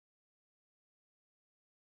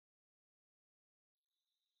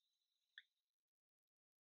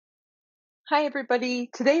Hi everybody,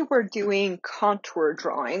 today we're doing contour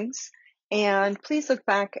drawings, and please look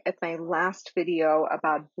back at my last video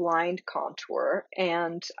about blind contour,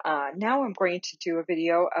 and now I'm going to do a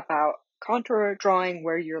video about contour drawing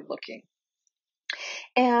where you're looking.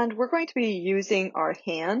 And we're going to be using our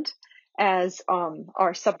hand as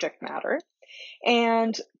our subject matter,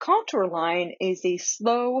 and contour line is a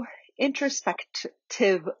slow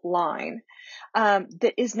introspective line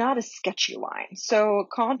that is not a sketchy line. So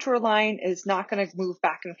contour line is not going to move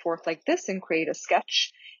back and forth like this and create a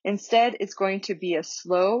sketch. Instead, it's going to be a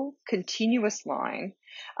slow, continuous line,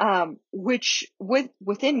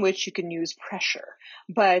 within which you can use pressure,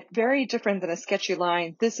 but very different than a sketchy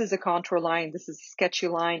line. This is a contour line. This is a sketchy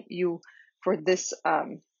line. For this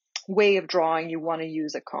way of drawing, you want to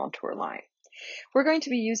use a contour line. We're going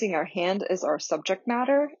to be using our hand as our subject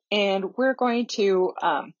matter, and we're going to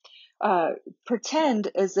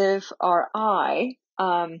pretend as if our eye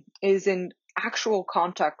is in actual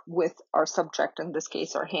contact with our subject, in this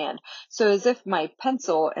case, our hand. So as if my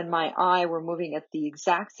pencil and my eye were moving at the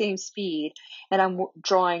exact same speed, and I'm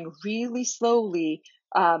drawing really slowly,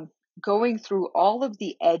 going through all of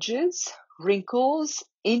the edges, wrinkles,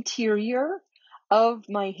 interior of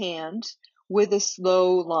my hand with a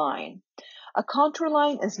slow line. A contour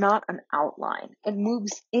line is not an outline. It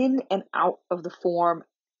moves in and out of the form,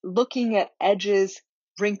 looking at edges,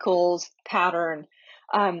 wrinkles, pattern.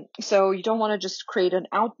 So you don't want to just create an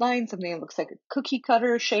outline, something that looks like a cookie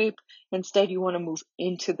cutter shape. Instead, you want to move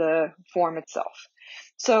into the form itself.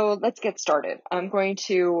 So let's get started. I'm going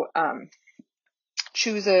to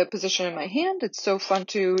choose a position in my hand. It's so fun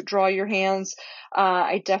to draw your hands.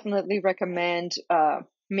 I definitely recommend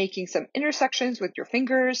making some intersections with your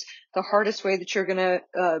fingers. The hardest way that you're going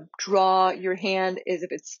to draw your hand is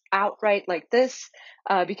if it's outright like this,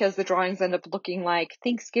 because the drawings end up looking like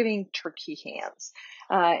Thanksgiving turkey hands.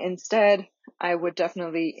 Instead, I would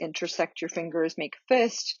definitely intersect your fingers, make a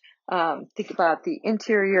fist. Think about the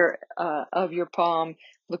interior of your palm,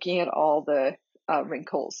 looking at all the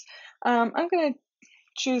wrinkles. I'm going to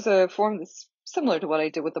choose a form that's similar to what I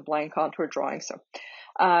did with the blind contour drawing. So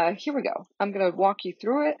here we go. I'm going to walk you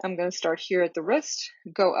through it. I'm going to start here at the wrist,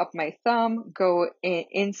 go up my thumb, go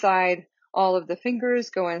inside all of the fingers,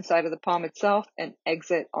 go inside of the palm itself, and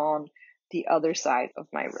exit on the other side of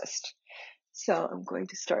my wrist. So I'm going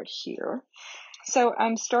to start here. So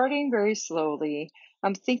I'm starting very slowly.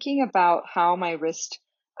 I'm thinking about how my wrist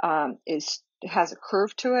has a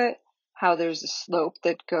curve to it, how there's a slope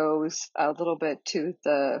that goes a little bit to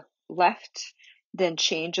the left, then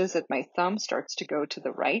changes at my thumb, starts to go to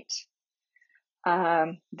the right.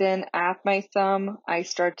 Then at my thumb, I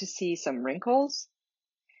start to see some wrinkles.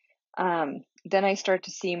 Then I start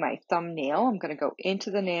to see my thumbnail. I'm going to go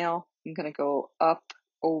into the nail. I'm going to go up,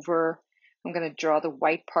 over. I'm going to draw the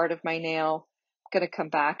white part of my nail. I'm going to come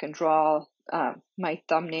back and draw my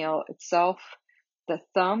thumbnail itself, the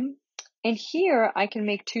thumb. And here I can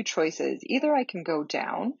make two choices. Either I can go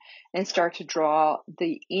down and start to draw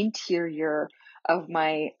the interior of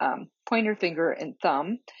my pointer finger and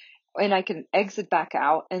thumb, and I can exit back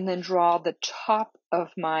out and then draw the top of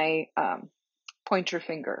my pointer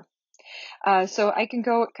finger. So I can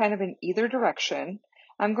go kind of in either direction.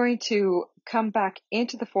 I'm going to come back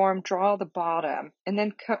into the form, draw the bottom, and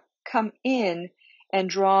then come in and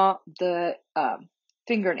draw the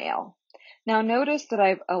fingernail. Now notice that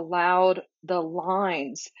I've allowed the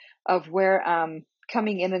lines of where I'm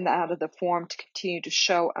coming in and out of the form to continue to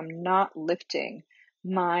show. I'm not lifting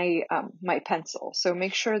my pencil. So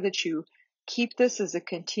make sure that you keep this as a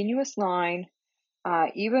continuous line.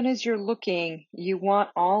 Even as you're looking, you want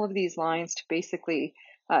all of these lines to basically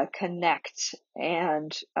connect,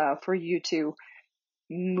 and for you to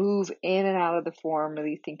move in and out of the form,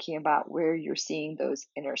 really thinking about where you're seeing those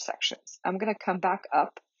intersections. I'm going to come back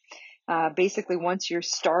up. Basically, once you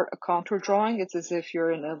start a contour drawing, it's as if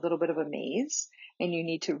you're in a little bit of a maze and you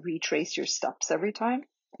need to retrace your steps every time.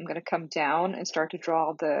 I'm going to come down and start to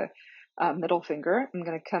draw the middle finger. I'm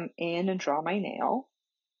going to come in and draw my nail,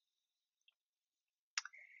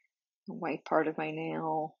 the white part of my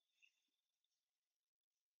nail.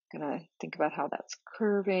 I'm going to think about how that's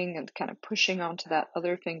curving and kind of pushing onto that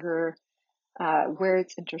other finger, where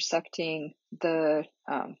it's intersecting the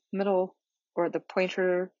middle or the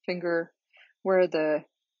pointer finger, where the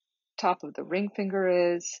top of the ring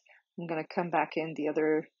finger is. I'm going to come back in the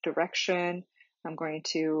other direction. I'm going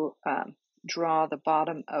to draw the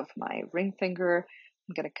bottom of my ring finger.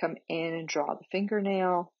 I'm going to come in and draw the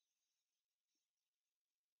fingernail.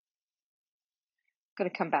 I'm going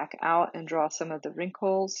to come back out and draw some of the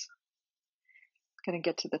wrinkles. I'm going to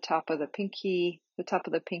get to the top of the pinky. The top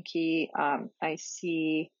of the pinky, I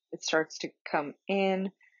see it starts to come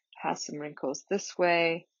in, has some wrinkles this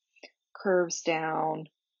way, curves down.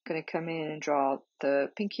 Going to come in and draw the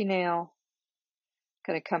pinky nail.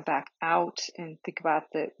 Going to come back out and think about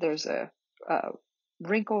that there's a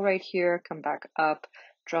wrinkle right here. Come back up,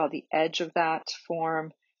 draw the edge of that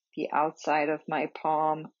form, the outside of my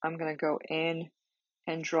palm. I'm going to go in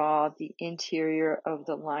and draw the interior of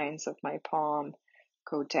the lines of my palm,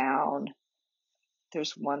 go down.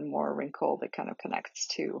 There's one more wrinkle that kind of connects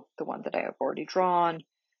to the one that I have already drawn.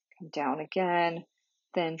 Come down again,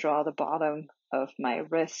 then draw the bottom of my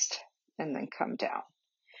wrist and then come down.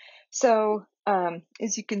 So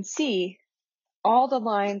as you can see, all the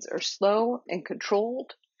lines are slow and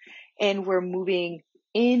controlled, and we're moving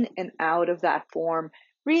in and out of that form,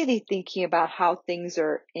 really thinking about how things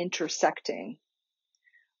are intersecting.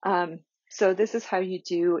 So this is how you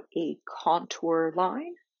do a contour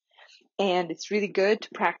line. And it's really good to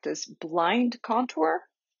practice blind contour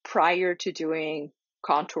prior to doing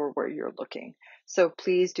contour where you're looking. So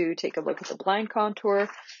please do take a look at the blind contour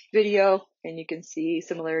video and you can see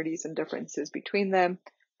similarities and differences between them.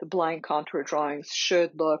 The blind contour drawings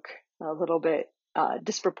should look a little bit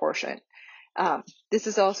disproportionate. This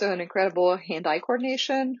is also an incredible hand-eye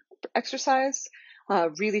coordination exercise.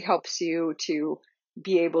 Really helps you to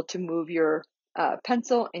be able to move your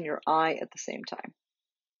pencil and your eye at the same time.